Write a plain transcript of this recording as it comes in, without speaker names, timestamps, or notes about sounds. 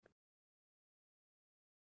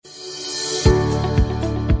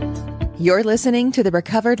You're listening to the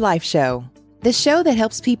Recovered Life Show, the show that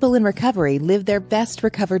helps people in recovery live their best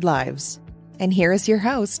recovered lives. And here is your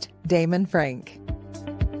host, Damon Frank.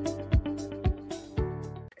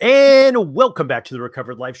 And welcome back to the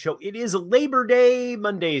Recovered Life Show. It is Labor Day,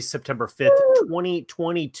 Monday, September 5th,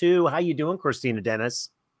 2022. How you doing, Christina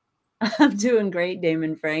Dennis? I'm doing great,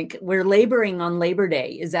 Damon Frank. We're laboring on Labor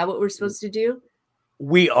Day. Is that what we're supposed to do?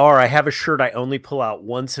 We are. I have a shirt I only pull out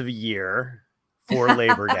once a year for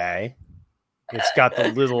Labor Day. It's got the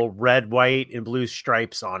little red, white, and blue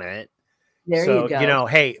stripes on it. There you go.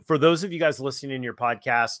 Hey, for those of you guys listening in your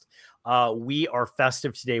podcast, we are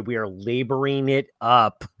festive today. We are laboring it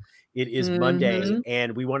up. It is Monday,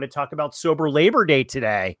 and we want to talk about Sober Labor Day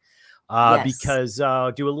today because do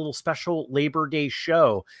a little special Labor Day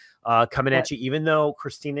show coming at you. Even though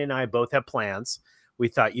Christina and I both have plans, we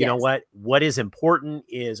thought, you know what is important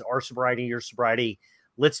is our sobriety, your sobriety.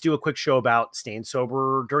 Let's do a quick show about staying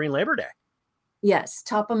sober during Labor Day. Yes,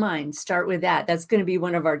 top of mind. Start with that. That's going to be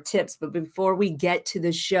one of our tips. But before we get to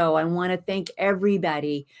the show, I want to thank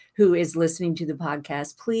everybody who is listening to the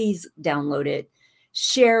podcast. Please download it,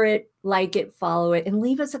 share it, like it, follow it, and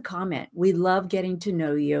leave us a comment. We love getting to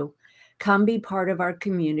know you. Come be part of our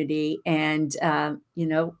community and,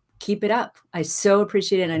 keep it up. I so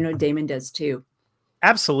appreciate it. And I know Damon does too.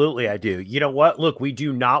 Absolutely, I do. You know what? Look, we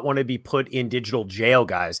do not want to be put in digital jail,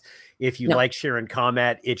 guys. If you like, share, and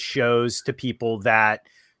comment, it shows to people that,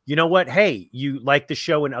 you know what? Hey, you like the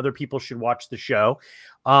show and other people should watch the show.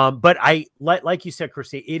 But I like you said,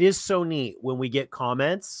 Christy, it is so neat when we get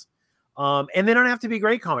comments. And they don't have to be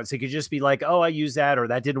great comments. It could just be like, oh, I use that, or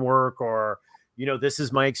that didn't work, or, this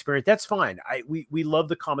is my experience. That's fine. We love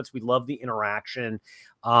the comments. We love the interaction.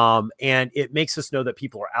 And it makes us know that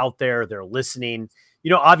people are out there. They're listening.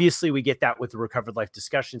 Obviously we get that with the Recovered Life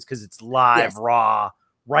discussions because it's live, raw,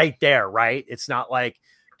 right there, right? It's not like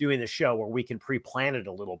doing the show where we can pre-plan it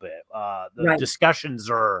a little bit. The discussions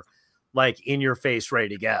are like in your face, ready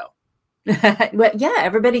to go. But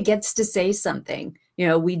everybody gets to say something.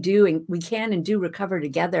 We do, and we can and do recover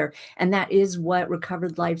together. And that is what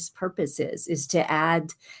Recovered Life's purpose is to add,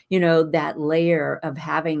 that layer of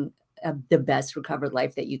having the best recovered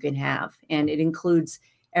life that you can have. And it includes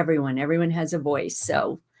everyone. Everyone has a voice.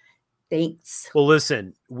 So thanks. Well,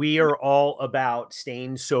 listen, we are all about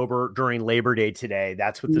staying sober during Labor Day today.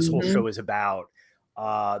 That's what this whole show is about.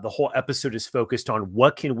 The whole episode is focused on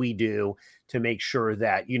what can we do to make sure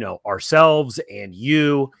that, ourselves and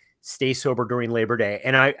you stay sober during Labor Day.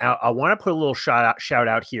 And I want to put a little shout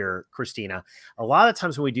out here, Christina. A lot of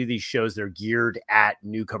times when we do these shows, they're geared at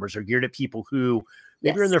newcomers. They're geared at people who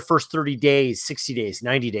maybe are in their first 30 days, 60 days,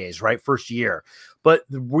 90 days, right? First year. But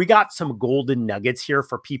we got some golden nuggets here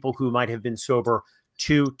for people who might have been sober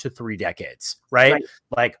 2 to 3 decades, right?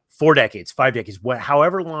 Like 4 decades, 5 decades,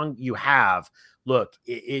 however long you have. Look,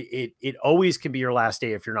 it always can be your last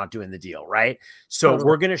day if you're not doing the deal, right? So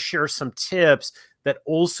we're going to share some tips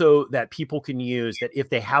that people can use that if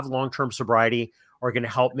they have long-term sobriety are going to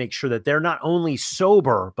help make sure that they're not only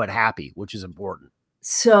sober, but happy, which is important.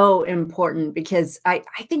 So important because I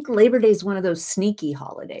think Labor Day is one of those sneaky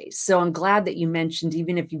holidays. So I'm glad that you mentioned,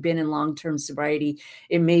 even if you've been in long-term sobriety,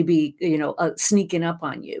 it may be, sneaking up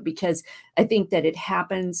on you, because I think that it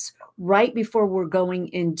happens right before we're going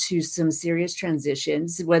into some serious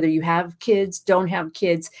transitions, whether you have kids, don't have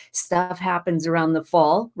kids, stuff happens around the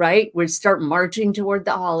fall, right? We start marching toward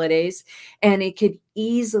the holidays and it could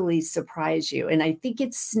easily surprise you. And I think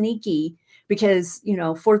it's sneaky because,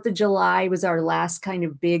 4th of July was our last kind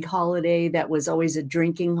of big holiday that was always a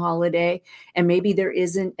drinking holiday. And maybe there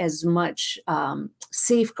isn't as much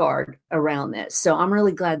safeguard around this. So I'm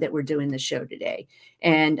really glad that we're doing the show today.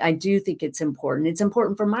 And I do think it's important. It's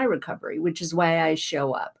important for my recovery, which is why I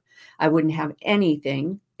show up. I wouldn't have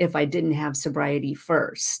anything if I didn't have sobriety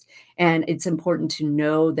first. And it's important to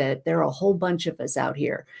know that there are a whole bunch of us out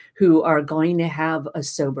here who are going to have a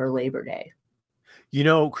sober Labor Day.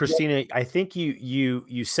 Christina, I think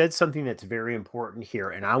you said something that's very important here.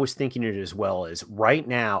 And I was thinking it as well. Is right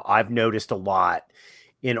now I've noticed a lot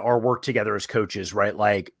in our work together as coaches, right?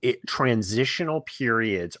 Like transitional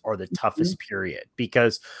periods are the toughest period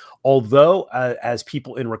because although as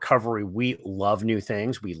people in recovery, we love new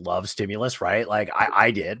things. We love stimulus, right? Like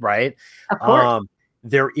I did, right? Of course.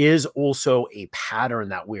 There is also a pattern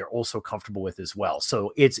that we are also comfortable with as well.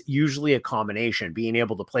 So it's usually a combination, being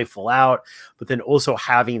able to play full out, but then also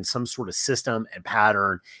having some sort of system and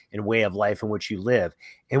pattern and way of life in which you live.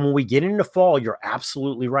 And when we get into fall, you're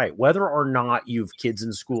absolutely right. Whether or not you've kids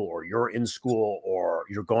in school or you're in school or,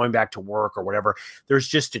 you're going back to work or whatever, there's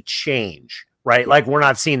just a change, right? Like we're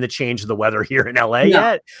not seeing the change of the weather here in LA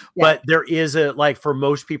yet, but there is like for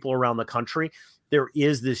most people around the country, there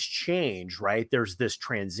is this change, right? There's this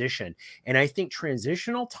transition. And I think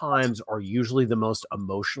transitional times are usually the most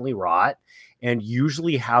emotionally wrought and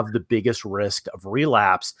usually have the biggest risk of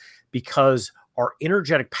relapse because our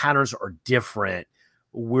energetic patterns are different.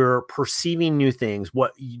 We're perceiving new things.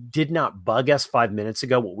 What did not bug us 5 minutes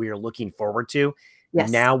ago, what we are looking forward to.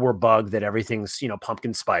 Yes. Now we're bugged that everything's,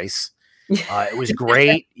 pumpkin spice. It was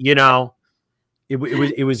great,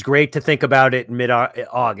 It was great to think about it in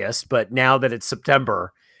mid-August, but now that it's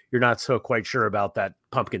September, you're not so quite sure about that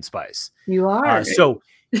pumpkin spice. You are. So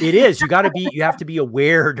it is. You have to be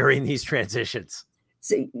aware during these transitions.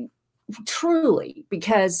 So, truly,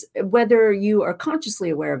 because whether you are consciously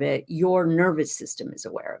aware of it, your nervous system is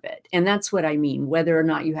aware of it. And that's what I mean, whether or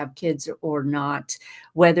not you have kids or not,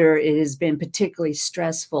 whether it has been particularly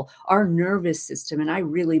stressful, our nervous system, and I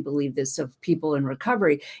really believe this of people in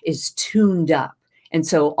recovery, is tuned up. And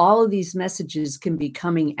so all of these messages can be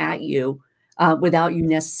coming at you without you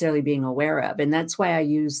necessarily being aware of. And that's why I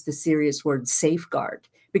use the serious word safeguard,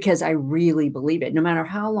 because I really believe it. No matter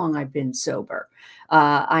how long I've been sober,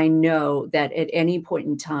 I know that at any point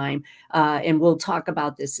in time, and we'll talk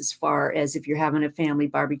about this as far as if you're having a family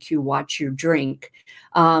barbecue, watch your drink.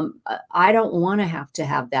 I don't want to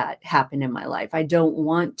have that happen in my life. I don't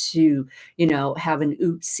want to, have an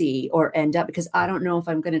oopsie or end up, because I don't know if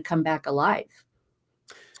I'm going to come back alive.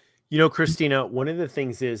 Christina, one of the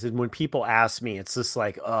things is when people ask me, it's just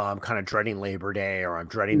like, oh, I'm kind of dreading Labor Day or I'm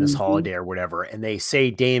dreading this holiday or whatever. And they say,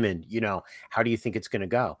 Damon, how do you think it's going to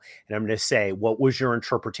go? And I'm going to say, what was your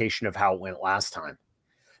interpretation of how it went last time?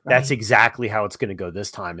 Right. That's exactly how it's going to go this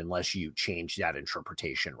time, unless you change that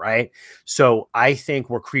interpretation, right? So I think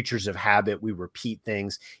we're creatures of habit. We repeat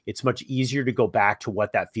things. It's much easier to go back to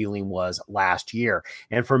what that feeling was last year.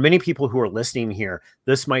 And for many people who are listening here,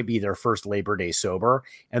 this might be their first Labor Day sober.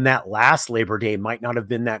 And that last Labor Day might not have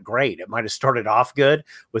been that great. It might have started off good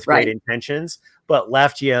with great intentions, but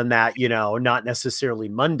left you in that, not necessarily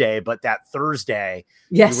Monday, but that Thursday,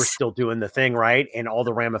 you were still doing the thing, right? And all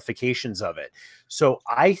the ramifications of it. So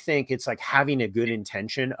I think it's like having a good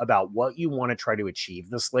intention about what you want to try to achieve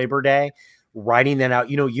this Labor Day, writing that out.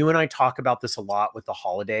 You and I talk about this a lot with the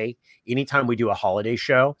holiday. Anytime we do a holiday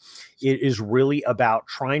show, it is really about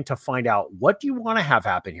trying to find out, what do you want to have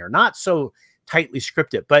happen here? Not so tightly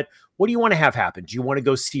scripted, but what do you want to have happen? Do you want to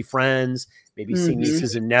go see friends, maybe see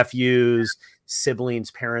nieces and nephews,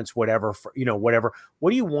 siblings, parents, whatever, whatever.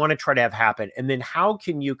 What do you want to try to have happen? And then how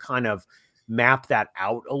can you kind of map that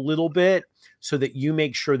out a little bit so that you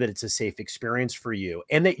make sure that it's a safe experience for you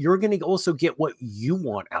and that you're going to also get what you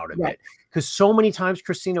want out of it. Because so many times,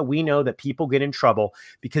 Christina, we know that people get in trouble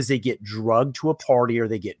because they get drugged to a party or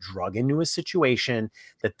they get drugged into a situation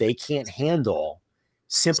that they can't handle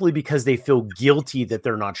simply because they feel guilty that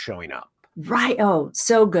they're not showing up. Right. Oh,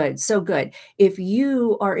 so good. So good. If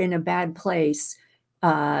you are in a bad place,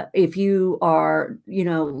 if you are,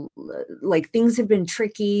 like things have been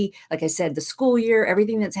tricky, like I said, the school year,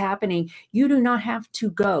 everything that's happening, you do not have to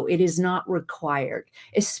go. It is not required,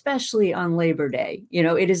 especially on Labor Day.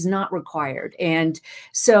 It is not required. And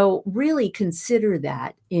so really consider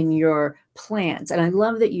that in your plans. And I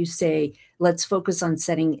love that you say, let's focus on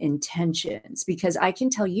setting intentions, because I can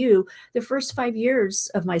tell you the first 5 years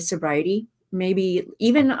of my sobriety, maybe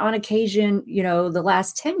even on occasion, the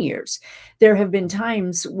last 10 years, there have been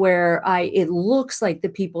times where it looks like the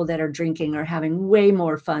people that are drinking are having way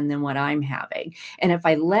more fun than what I'm having. And if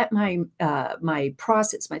I let my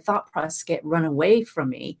thought process get run away from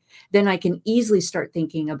me, then I can easily start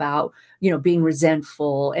thinking about, being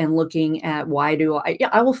resentful and looking at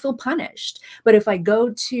I will feel punished. But if I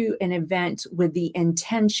go to an event with the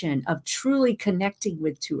intention of truly connecting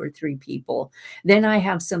with 2 or 3 people, then I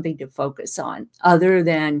have something to focus on other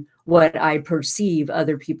than what I perceive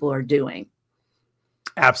other people are doing.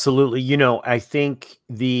 Absolutely. I think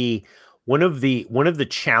one of the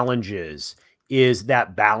challenges is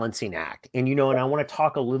that balancing act. And, and I want to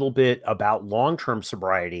talk a little bit about long-term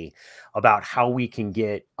sobriety, about how we can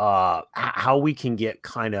get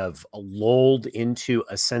kind of lulled into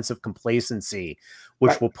a sense of complacency,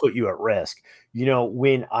 which will put you at risk.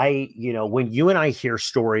 When you and I hear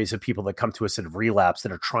stories of people that come to us that have relapsed,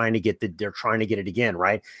 that are trying to get it again,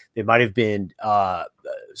 right? They might have been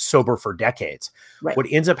sober for decades. Right. What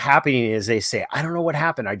ends up happening is they say, I don't know what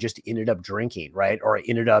happened. I just ended up drinking, right? Or I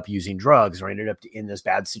ended up using drugs, or I ended up in this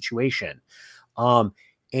bad situation.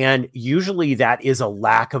 And usually that is a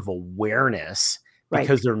lack of awareness Right.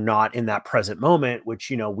 because they're not in that present moment, which,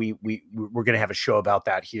 we're going to have a show about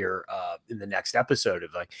that here in the next episode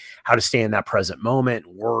of like how to stay in that present moment,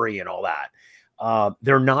 worry and all that.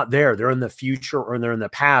 They're not there. They're in the future or they're in the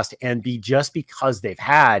past. And just because they've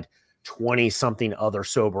had 20 something other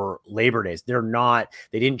sober Labor Days, they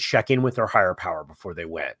didn't check in with their higher power before they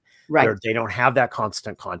went. Right. They don't have that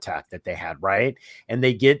constant contact that they had. Right. And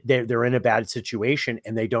they're in a bad situation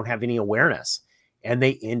and they don't have any awareness and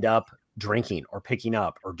they end up drinking or picking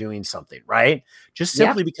up or doing something. Right. Just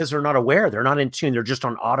simply because they're not aware. They're not in tune. They're just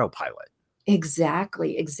on autopilot.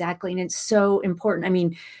 Exactly. And it's so important. I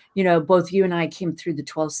mean, both you and I came through the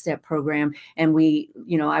 12-step program and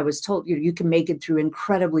I was told you can make it through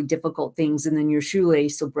incredibly difficult things and then your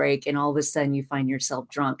shoelace will break and all of a sudden you find yourself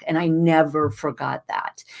drunk. And I never forgot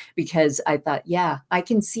that because I thought, yeah, I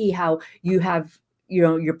can see how you have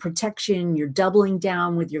your protection, you're doubling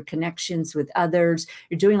down with your connections with others.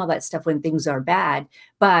 You're doing all that stuff when things are bad,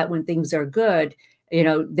 but when things are good,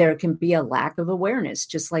 there can be a lack of awareness,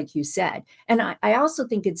 just like you said. And I also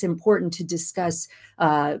think it's important to discuss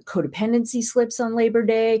codependency slips on Labor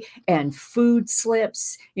Day and food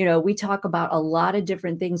slips. We talk about a lot of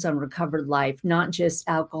different things on Recovered Life, not just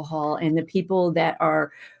alcohol. And the people that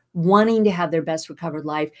are wanting to have their best recovered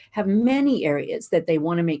life have many areas that they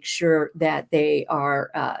want to make sure that they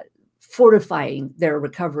are fortifying their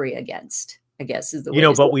recovery against. I guess is the way.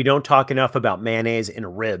 But we don't talk enough about mayonnaise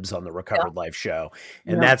and ribs on the Recovered Life show.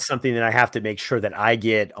 And that's something that I have to make sure that I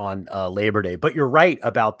get on Labor Day. But you're right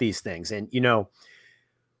about these things. And,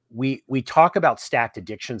 we talk about stacked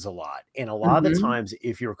addictions a lot. And a lot of the times,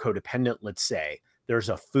 if you're codependent, let's say, there's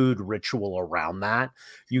a food ritual around that.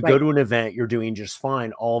 You go to an event, you're doing just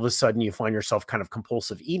fine. All of a sudden, you find yourself kind of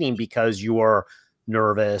compulsive eating because you are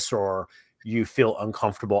nervous or you feel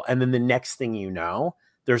uncomfortable. And then the next thing you know,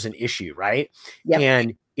 there's an issue, right? Yep.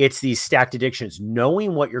 And it's these stacked addictions.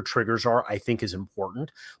 Knowing what your triggers are, I think is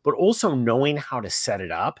important, but also knowing how to set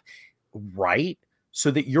it up right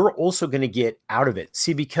so that you're also going to get out of it.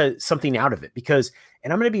 And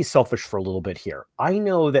I'm going to be selfish for a little bit here. I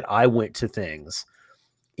know that I went to things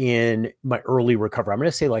in my early recovery. I'm going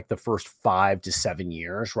to say like the first 5 to 7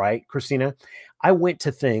 years, right, Christina? I went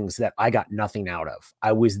to things that I got nothing out of.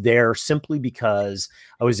 I was there simply because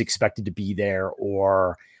I was expected to be there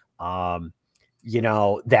or,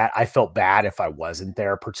 that I felt bad if I wasn't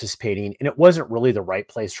there participating and it wasn't really the right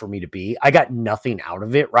place for me to be. I got nothing out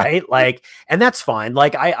of it, right? Like, and that's fine.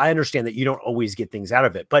 Like, I understand that you don't always get things out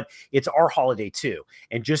of it, but it's our holiday too.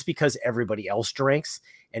 And just because everybody else drinks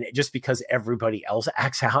and just because everybody else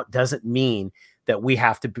acts out doesn't mean that we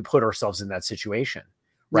have to put ourselves in that situation.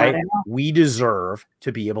 Right. We deserve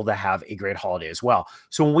to be able to have a great holiday as well.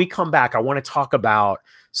 So when we come back, I want to talk about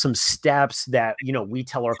some steps that, we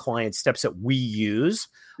tell our clients, steps that we use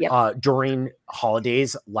during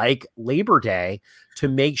holidays like Labor Day to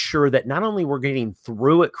make sure that not only we're getting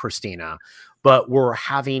through it, Christina, but we're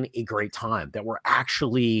having a great time, that we're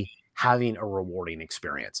actually having a rewarding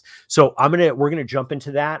experience. So we're going to jump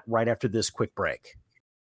into that right after this quick break.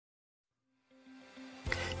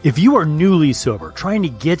 If you are newly sober, trying to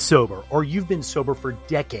get sober, or you've been sober for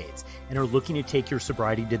decades and are looking to take your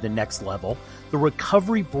sobriety to the next level, the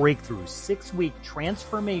Recovery Breakthrough 6-week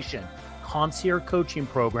transformation concierge coaching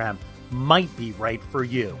program might be right for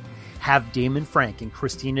you. Have Damon Frank and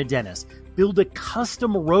Christina Dennis build a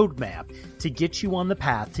custom roadmap to get you on the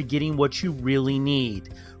path to getting what you really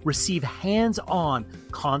need. Receive hands-on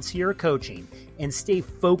concierge coaching and stay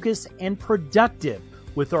focused and productive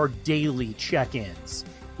with our daily check-ins.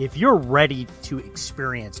 If you're ready to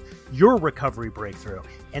experience your recovery breakthrough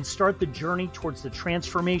and start the journey towards the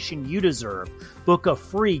transformation you deserve, book a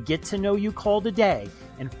free get-to-know-you call today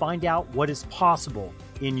and find out what is possible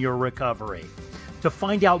in your recovery. To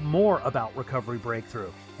find out more about Recovery Breakthrough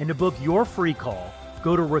and to book your free call,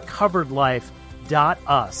 go to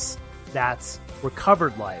recoveredlife.us. That's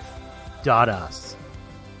recoveredlife.us.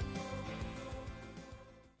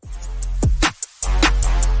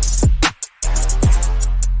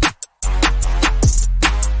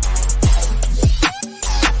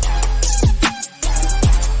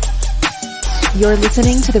 You're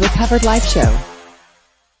listening to the Recovered Life Show.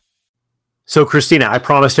 So, Christina, I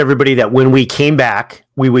promised everybody that when we came back,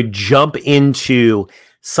 we would jump into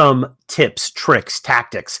some tips, tricks,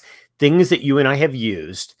 tactics, things that you and I have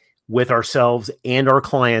used with ourselves and our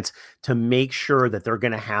clients to make sure that they're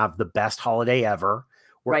going to have the best holiday ever.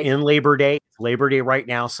 We're in Labor Day. Labor Day right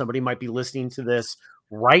now. Somebody might be listening to this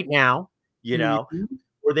right now,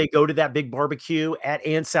 or they go to that big barbecue at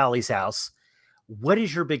Aunt Sally's house. What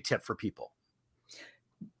is your big tip for people?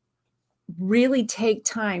 really take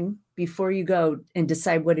time before you go and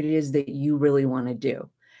decide what it is that you really want to do.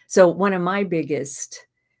 So one of my biggest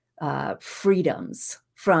freedoms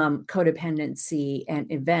from codependency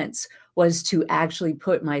and events was to actually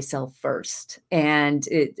put myself first. And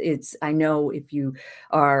I know if you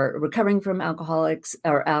are recovering from alcoholics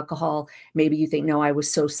or alcohol, maybe you think, no, I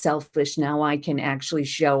was so selfish. Now I can actually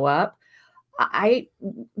show up.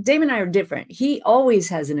 Dave and I are different. He always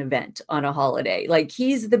has an event on a holiday. Like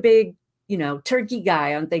he's the big, turkey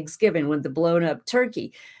guy on Thanksgiving with the blown up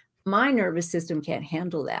turkey. My nervous system can't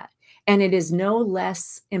handle that. And it is no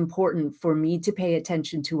less important for me to pay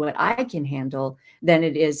attention to what I can handle than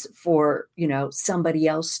it is for, somebody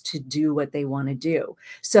else to do what they want to do.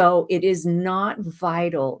 So it is not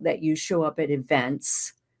vital that you show up at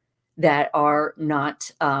events that are not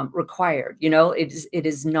required. It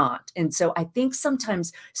is not. And so I think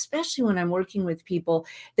sometimes, especially when I'm working with people,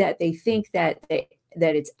 that they think that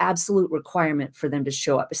it's absolute requirement for them to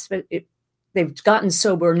show up. They've gotten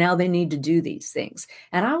sober, now they need to do these things.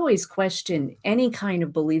 And I always question any kind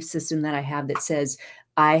of belief system that I have that says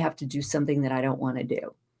I have to do something that I don't want to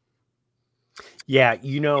do. Yeah,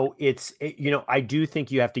 I do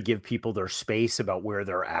think you have to give people their space about where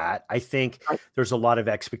they're at. I think there's a lot of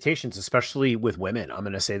expectations, especially with women. I'm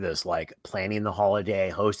going to say this, like planning the holiday,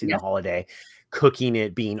 hosting the holiday, cooking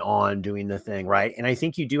it, being on, doing the thing, right? And I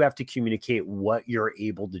think you do have to communicate what you're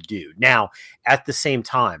able to do. Now, at the same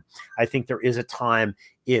time, I think there is a time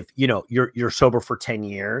if, you're sober for 10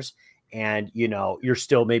 years and, you're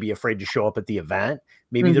still maybe afraid to show up at the event.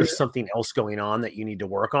 Maybe there's something else going on that you need to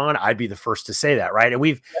work on. I'd be the first to say that, right? And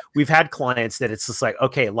we've had clients that it's just like,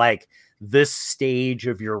 okay, like this stage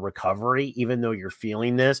of your recovery, even though you're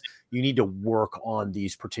feeling this, you need to work on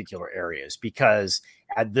these particular areas because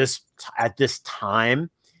at this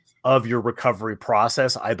time of your recovery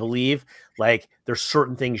process, I believe like there's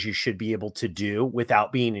certain things you should be able to do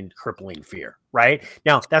without being in crippling fear, right?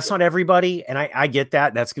 Now, that's not everybody. And I get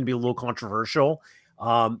that. That's going to be a little controversial.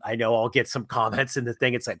 I know I'll get some comments in the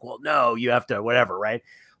thing. It's like, well, no, you have to, whatever. Right.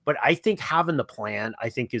 But I think having the plan, I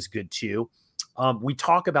think is good too. We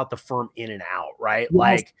talk about the firm in and out, right? Yes.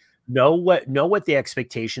 Like know what the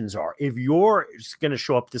expectations are. If you're just going to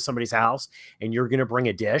show up to somebody's house and you're going to bring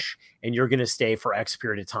a dish and you're going to stay for X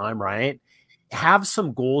period of time, right? Have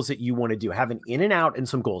some goals that you want to do, have an in and out and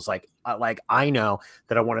some goals. Like I know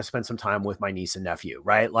that I want to spend some time with my niece and nephew,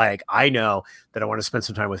 right? Like I know that I want to spend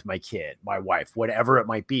some time with my kid, my wife, whatever it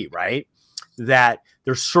might be, right? That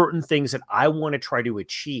there's certain things that I want to try to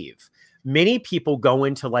achieve. Many people go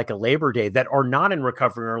into like a Labor Day that are not in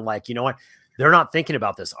recovery or like, you know what? They're not thinking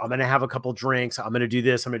about this. I'm going to have a couple drinks. I'm going to do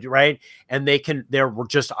this. I'm going to do right. And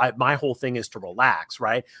my whole thing is to relax.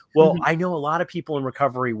 Right. Well, I know a lot of people in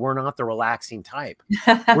recovery, we're not the relaxing type.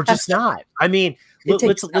 We're just not. I mean,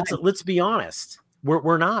 let's be honest.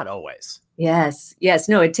 We're not always. Yes.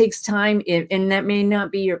 No, it takes time and that may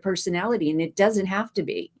not be your personality and it doesn't have to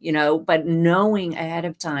be, but knowing ahead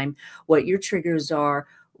of time what your triggers are,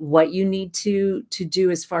 what you need to do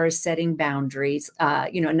as far as setting boundaries.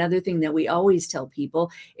 Another thing that we always tell people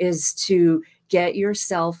is to get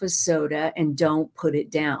yourself a soda and don't put it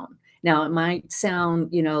down. Now, it might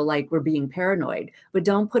sound, like we're being paranoid, but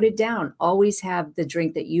don't put it down. Always have the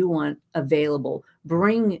drink that you want available.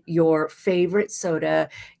 Bring your favorite soda,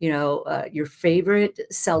 your favorite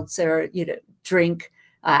seltzer, drink.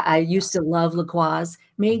 I used to love LaCroix.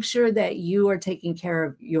 Make sure that you are taking care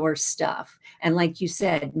of your stuff. And like you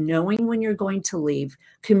said, knowing when you're going to leave,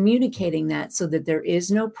 communicating that so that there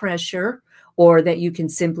is no pressure or that you can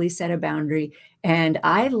simply set a boundary. And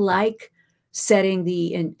I like setting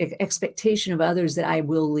the expectation of others that I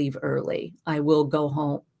will leave early. I will go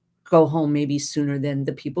home maybe sooner than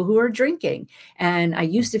the people who are drinking. And I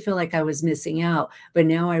used to feel like I was missing out, but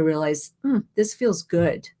now I realize this feels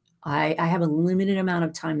good. I have a limited amount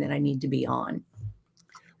of time that I need to be on.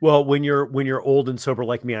 Well, when you're old and sober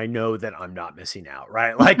like me, I know that I'm not missing out,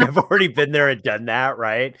 right? Like I've already been there and done that,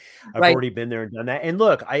 right? I've already been there and done that. And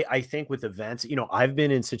look, I think with events, I've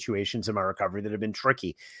been in situations in my recovery that have been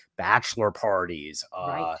tricky. Bachelor parties,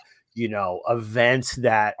 events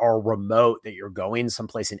that are remote, that you're going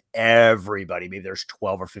someplace and everybody, maybe there's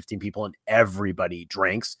 12 or 15 people and everybody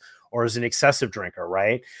drinks or is an excessive drinker,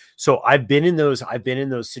 right? So I've been in those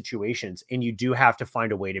situations and you do have to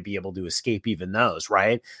find a way to be able to escape even those,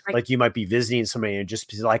 right? Like you might be visiting somebody and just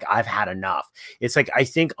be like, I've had enough. It's like, I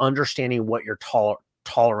think understanding what your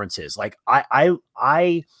tolerance is. Like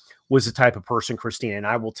I was the type of person, Christine, and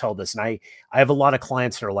I will tell this, and I have a lot of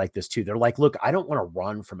clients that are like this too. They're like, look, I don't want to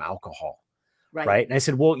run from alcohol. Right. And I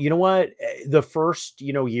said, well, you know what? The first,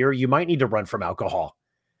 year, you might need to run from alcohol.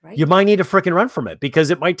 you might need to freaking run from it because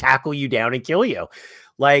it might tackle you down and kill you.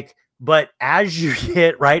 Like, but as you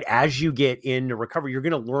get into recovery, you're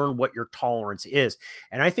going to learn what your tolerance is.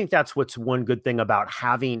 And I think that's what's one good thing about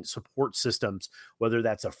having support systems, whether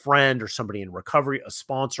that's a friend or somebody in recovery, a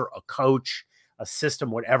sponsor, a coach, a system,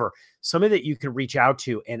 whatever, somebody that you can reach out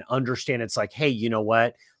to and understand. It's like, hey, you know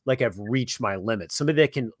what? Like I've reached my limit. Somebody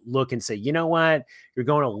that can look and say, you know what?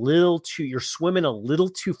 You're swimming a little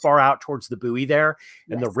too far out towards the buoy there,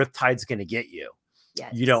 and the riptide's going to get you.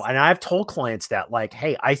 Yes. You know, and I've told clients that, like,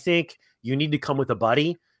 hey, I think you need to come with a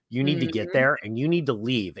buddy. You need to get there and you need to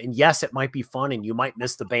leave. And yes, it might be fun and you might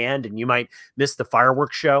miss the band and you might miss the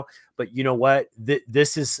fireworks show, but you know what?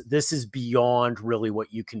 This is beyond really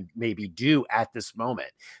what you can maybe do at this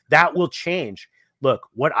moment. That will change. Look,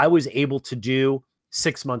 what I was able to do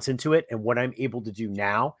 6 months into it and what I'm able to do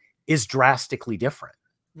now is drastically different.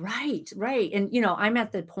 Right. And, I'm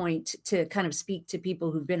at the point to kind of speak to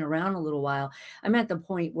people who've been around a little while. I'm at the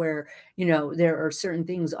point where, there are certain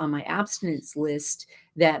things on my abstinence list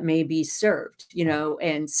that may be served,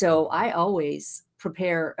 and so I always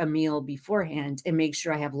prepare a meal beforehand and make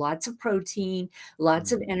sure I have lots of protein,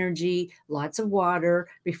 lots of energy, lots of water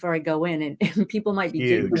before I go in. And people might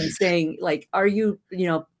be saying, like, are you,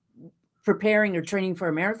 preparing or training for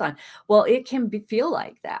a marathon? Well, it can feel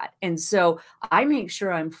like that. And so I make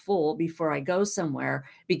sure I'm full before I go somewhere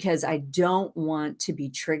because I don't want to be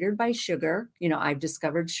triggered by sugar. I've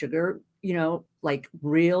discovered sugar, like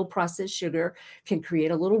real processed sugar can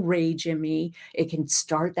create a little rage in me. It can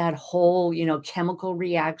start that whole, chemical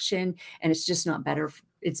reaction, and it's just not better.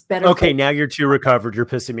 It's better. Okay, now you're too recovered. You're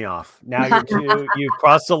pissing me off. Now you've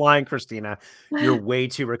crossed the line, Christina. You're way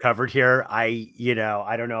too recovered here. I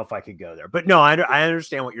don't know if I could go there, but no, I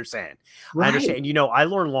understand what you're saying. Right. I understand. I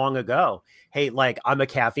learned long ago, hey, like I'm a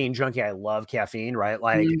caffeine junkie. I love caffeine, right?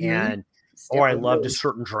 Like, or I loved a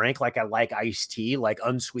certain drink. Like I like iced tea, like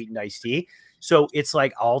unsweetened iced tea. So it's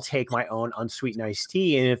like, I'll take my own unsweetened iced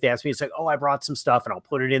tea. And if they ask me, it's like, oh, I brought some stuff and I'll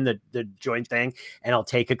put it in the joint thing and I'll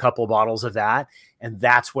take a couple of bottles of that. And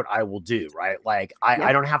that's what I will do, right? Like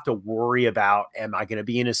I don't have to worry about, am I going to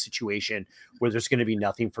be in a situation where there's going to be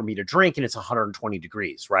nothing for me to drink and it's 120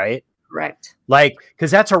 degrees, right? Correct. Like,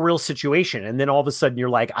 because that's a real situation. And then all of a sudden you're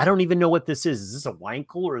like, I don't even know what this is. Is this a wine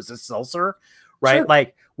cooler? Is this seltzer? Right. Sure.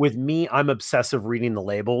 Like with me, I'm obsessive reading the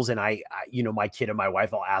labels, and I my kid and my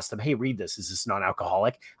wife, I'll ask them, hey, read this. Is this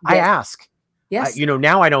non-alcoholic? Yes. I ask. Yes.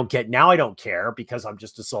 Now I don't care because I'm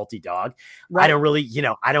just a salty dog. Right. I don't really,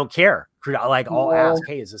 I don't care. Like I'll ask,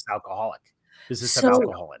 hey, is this alcoholic? Does this have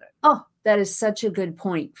alcohol in it? Oh, that is such a good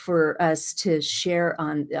point for us to share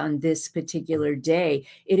on this particular day.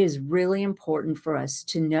 It is really important for us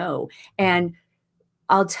to know. And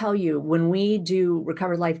I'll tell you, when we do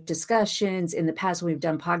Recovered Life discussions in the past, we've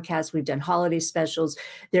done podcasts, we've done holiday specials,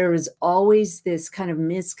 there is always this kind of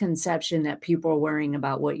misconception that people are worrying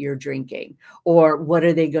about what you're drinking or what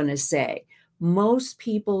are they going to say. Most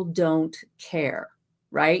people don't care.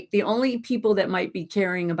 Right? The only people that might be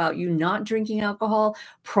caring about you not drinking alcohol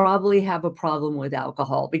probably have a problem with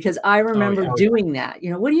alcohol, because I remember doing that.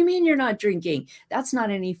 What do you mean you're not drinking? That's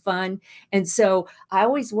not any fun. And so I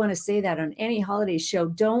always want to say that on any holiday show,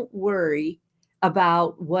 don't worry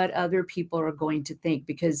about what other people are going to think,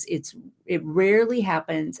 because it rarely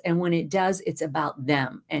happens. And when it does, it's about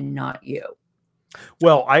them and not you.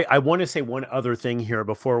 Well, I want to say one other thing here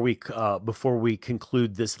before we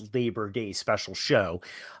conclude this Labor Day special show.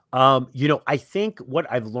 I think what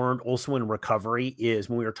I've learned also in recovery is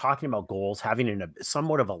when we were talking about goals, having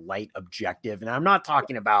somewhat of a light objective, and I'm not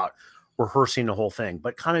talking about rehearsing the whole thing,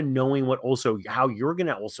 but kind of knowing how you're going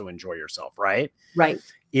to also enjoy yourself, right? Right.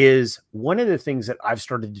 Is one of the things that I've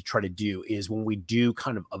started to try to do is when we do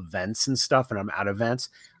kind of events and stuff, and I'm at events,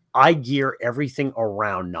 I gear everything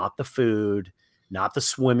around not the food, not the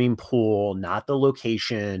swimming pool, not the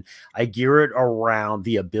location. I gear it around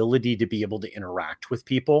the ability to be able to interact with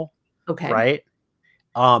people. Okay. Right.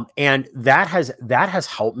 And that has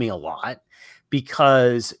helped me a lot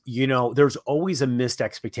because, there's always a missed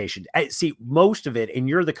expectation. See, most of it, and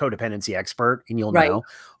you're the codependency expert and you'll know,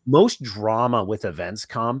 most drama with events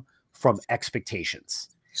come from expectations.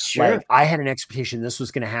 Sure. Like I had an expectation this was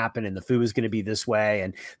going to happen and the food was going to be this way.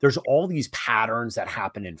 And there's all these patterns that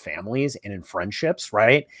happen in families and in friendships.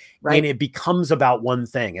 Right. And it becomes about one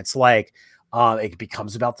thing. It's like, it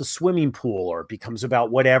becomes about the swimming pool, or it becomes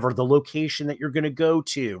about whatever the location that you're going to go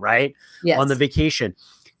to, right. Yes. On the vacation.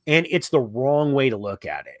 And it's the wrong way to look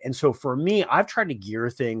at it. And so for me, I've tried to gear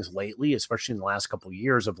things lately, especially in the last couple of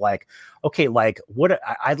years, of like, okay, like what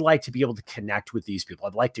I'd like to be able to connect with these people.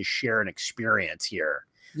 I'd like to share an experience here.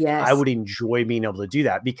 Yes. I would enjoy being able to do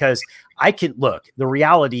that because I can look, the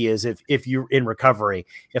reality is if you're in recovery,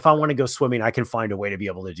 if I want to go swimming, I can find a way to be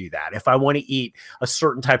able to do that. If I want to eat a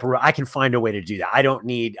certain type of, I can find a way to do that.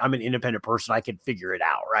 I'm an independent person. I can figure it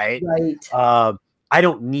out. Right. Right. I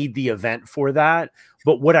don't need the event for that.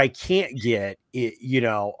 But what I can't get,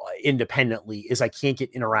 independently is I can't get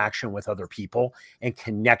interaction with other people and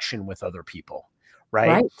connection with other people.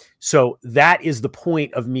 Right. So that is the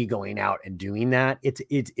point of me going out and doing that.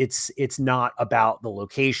 It's not about the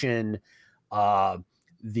location, what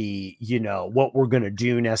we're going to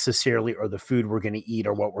do necessarily, or the food we're going to eat,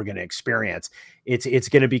 or what we're going to experience. It's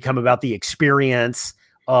going to become about the experience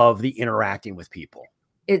of the interacting with people.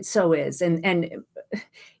 It so is. And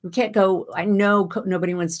we can't go, I know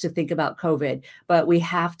nobody wants to think about COVID, but we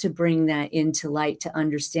have to bring that into light to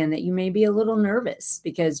understand that you may be a little nervous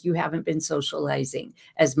because you haven't been socializing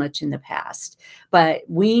as much in the past. But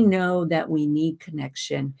we know that we need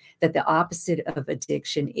connection, that the opposite of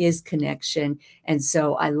addiction is connection. And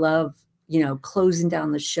so I love, closing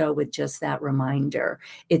down the show with just that reminder.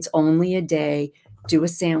 It's only a day. Do a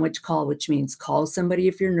sandwich call, which means call somebody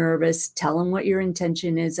if you're nervous, tell them what your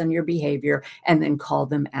intention is on your behavior, and then call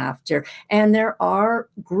them after. And there are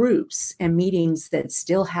groups and meetings that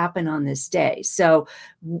still happen on this day. So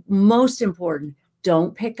most important,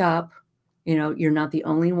 don't pick up. You're not the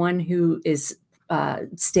only one who is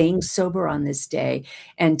staying sober on this day,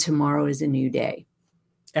 and tomorrow is a new day.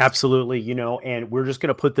 Absolutely. And we're just going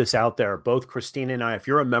to put this out there. Both Christina and I, if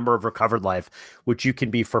you're a member of Recovered Life, which you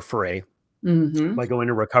can be for free, by going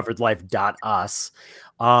to recoveredlife.us,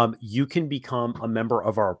 you can become a member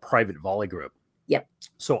of our private volley group. Yep.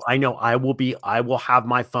 So I know I will have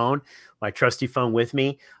my trusty phone with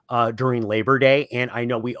me during Labor Day. And I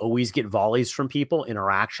know we always get volleys from people,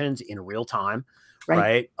 interactions in real time,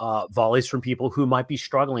 right? Volleys from people who might be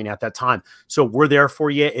struggling at that time. So we're there for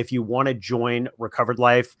you. If you want to join Recovered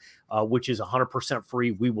Life, which is 100%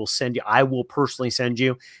 free, I will personally send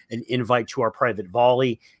you an invite to our private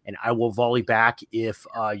volley, and I will volley back if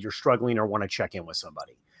you're struggling or want to check in with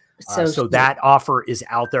somebody. So that offer is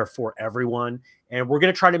out there for everyone. And we're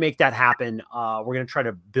going to try to make that happen. We're going to try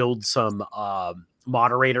to build some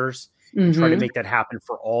moderators and try to make that happen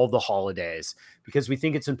for all the holidays, because we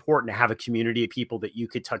think it's important to have a community of people that you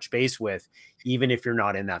could touch base with, even if you're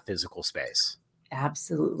not in that physical space.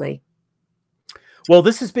 Absolutely. Well,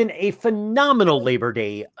 this has been a phenomenal Labor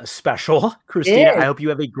Day special. Christina, I hope you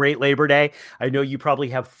have a great Labor Day. I know you probably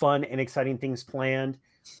have fun and exciting things planned.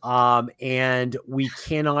 And we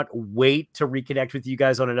cannot wait to reconnect with you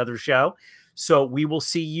guys on another show. So we will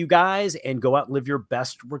see you guys, and go out and live your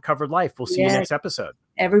best recovered life. We'll see you next episode.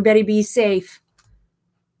 Everybody be safe.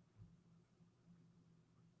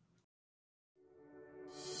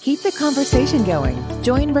 Keep the conversation going.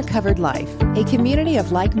 Join Recovered Life, a community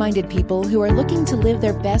of like-minded people who are looking to live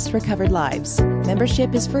their best recovered lives.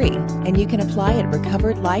 Membership is free, and you can apply at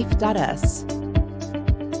recoveredlife.us.